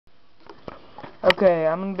Okay,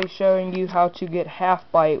 I'm going to be showing you how to get Halb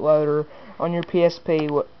Byte Loader on your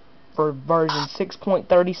PSP for version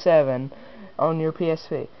 6.37 on your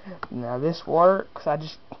PSP. Now this works. I'm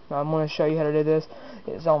going to show you how to do this.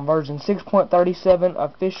 It's on version 6.37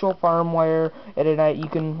 official firmware. You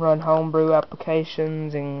can run homebrew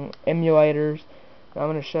applications and emulators. I'm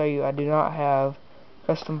going to show you I do not have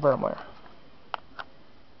custom firmware.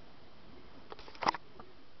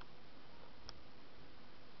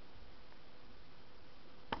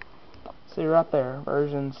 See right there,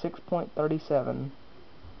 version 6.37.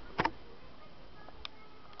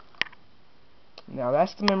 Now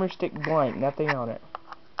that's the memory stick blank, nothing on it.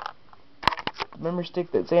 The memory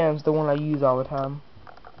stick that's in is the one I use all the time.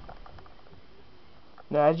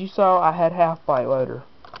 Now as you saw, I had Halb Byte Loader.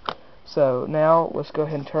 So now let's go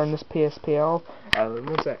ahead and turn this PSP off.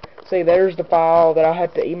 One sec. See, there's the file that I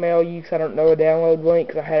had to email you because I don't know a download link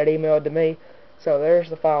because I had it emailed to me. So there's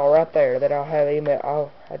the file right there that I'll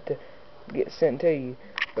had to get sent to you.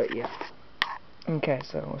 But yeah. Okay,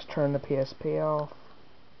 so let's turn the PSP off.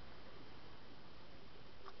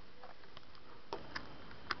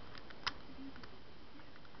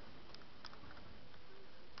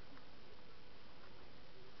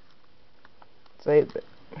 See,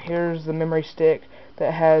 here's the memory stick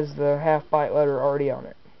that has the Halb Byte Loader already on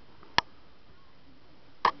it.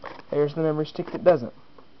 There's the memory stick that doesn't.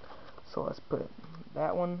 So let's put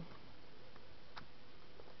that one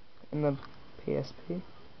in the PSP.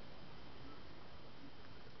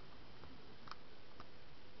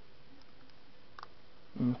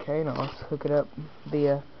 Okay, now let's hook it up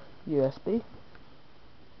via USB.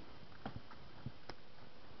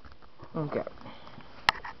 Okay.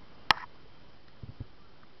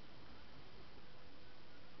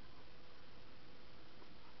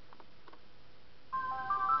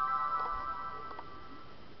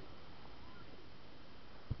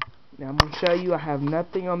 Now I'm going to show you I have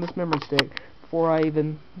nothing on this memory stick before I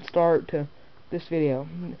even start this video.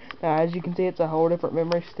 Now as you can see, it's a whole different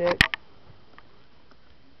memory stick.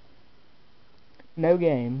 No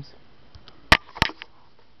games.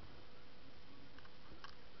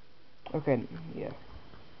 Okay, yeah.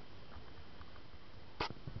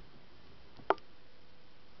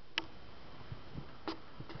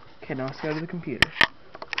 Okay, now let's go to the computer.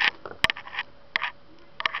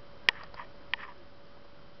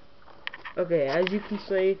 Okay, as you can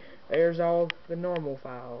see, there's all the normal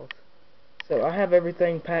files. So I have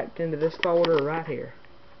everything packed into this folder right here.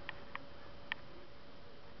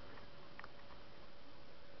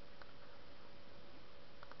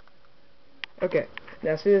 Okay,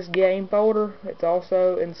 now see this game folder? It's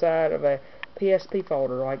also inside of a PSP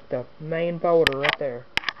folder, like the main folder right there.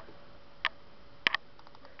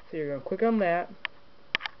 So you're going to click on that.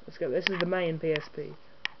 Let's go. This is the main PSP.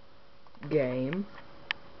 Game.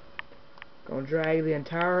 Going to drag the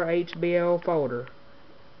entire HBL folder.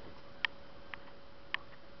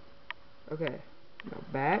 Okay. Now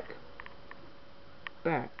back.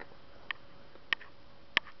 Back.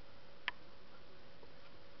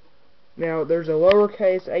 Now there's a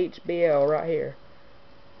lowercase HBL right here.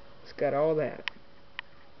 It's got all that.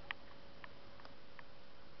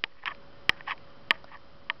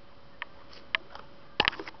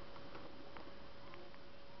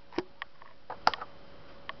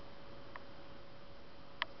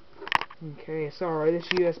 Okay, sorry, this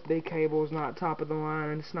USB cable is not top of the line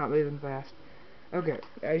and it's not moving fast. Okay,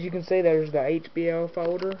 as you can see, there's the HBL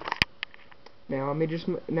folder. Now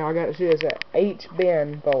I got to see this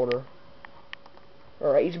HBin folder.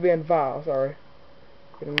 Or HBin file, sorry.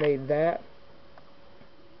 Gonna need that.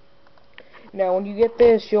 Now when you get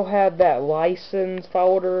this, you'll have that license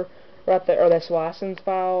folder right there, or this license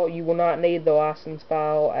file. You will not need the license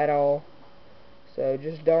file at all. So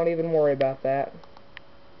just don't even worry about that.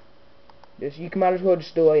 You might as well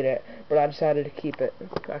just delete it, but I decided to keep it.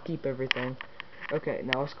 I keep everything. Okay,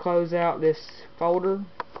 now let's close out this folder.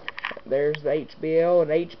 There's the HBL and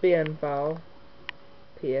HBN file.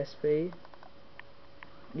 PSP.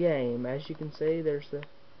 Game. As you can see, there's the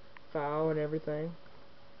file and everything.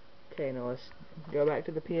 Okay, now let's go back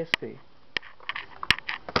to the PSP.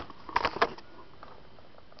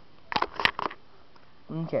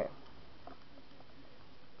 Okay.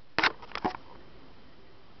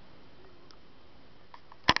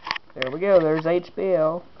 There we go, there's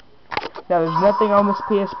HBL. Now there's nothing on this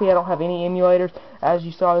PSP, I don't have any emulators. As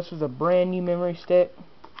you saw, this was a brand new memory stick.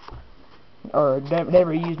 Or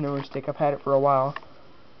never used memory stick, I've had it for a while.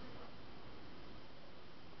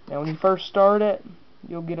 Now when you first start it,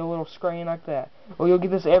 you'll get a little screen like that. Well, you'll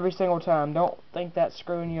get this every single time. Don't think that's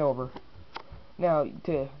screwing you over. Now,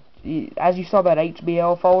 as you saw that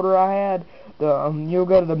HBL folder I had, you'll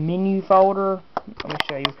go to the menu folder let me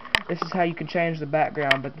show you. This is how you can change the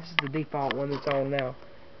background, but this is the default one that's on now.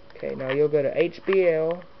 Okay, now you'll go to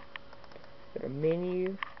HBL, go to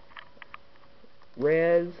menu,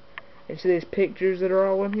 res, and see these pictures that are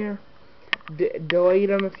all in here? Delete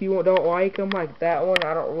them if you don't like them, like that one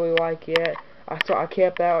I don't really like yet. I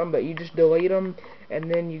kept that one, but you just delete them, and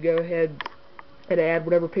then you go ahead and add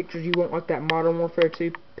whatever pictures you want, like that Modern Warfare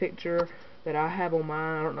 2 picture that I have on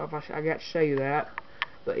mine. I don't know if I got to show you that,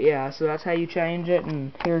 but yeah, so that's how you change it.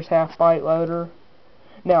 And here's Halb Byte Loader.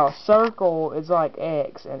 Now circle is like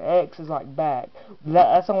X, and X is like back.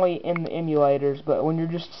 That's only in the emulators, but when you're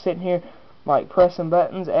just sitting here like pressing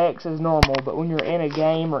buttons, X is normal, but when you're in a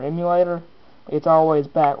game or emulator, it's always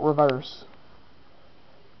back reverse.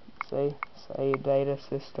 See, save data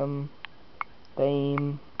system,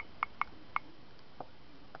 theme.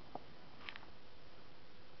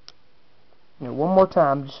 Now, one more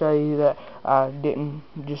time to show you that I didn't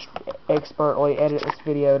just expertly edit this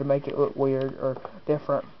video to make it look weird or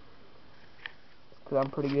different, because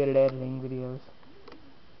I'm pretty good at editing videos.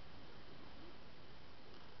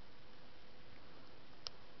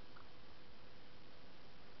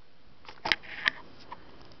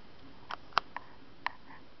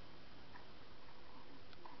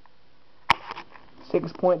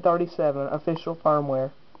 .37 official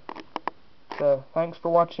firmware. So, thanks for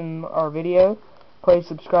watching our video. Please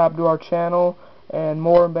subscribe to our channel, and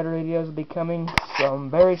more and better videos will be coming. So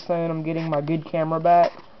very soon I'm getting my good camera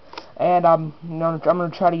back, and I'm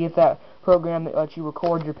gonna try to get that program that lets you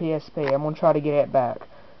record your PSP. I'm gonna try to get it back.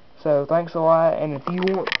 So thanks a lot, and if you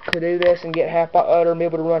want to do this and get Halb Byte Loader and be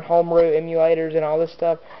able to run Homebrew emulators and all this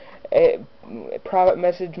stuff, private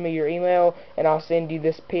message me your email, and I'll send you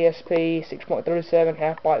this PSP 6.37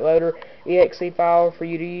 Halb Byte Loader exe file for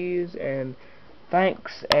you to use. And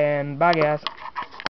thanks, and bye guys.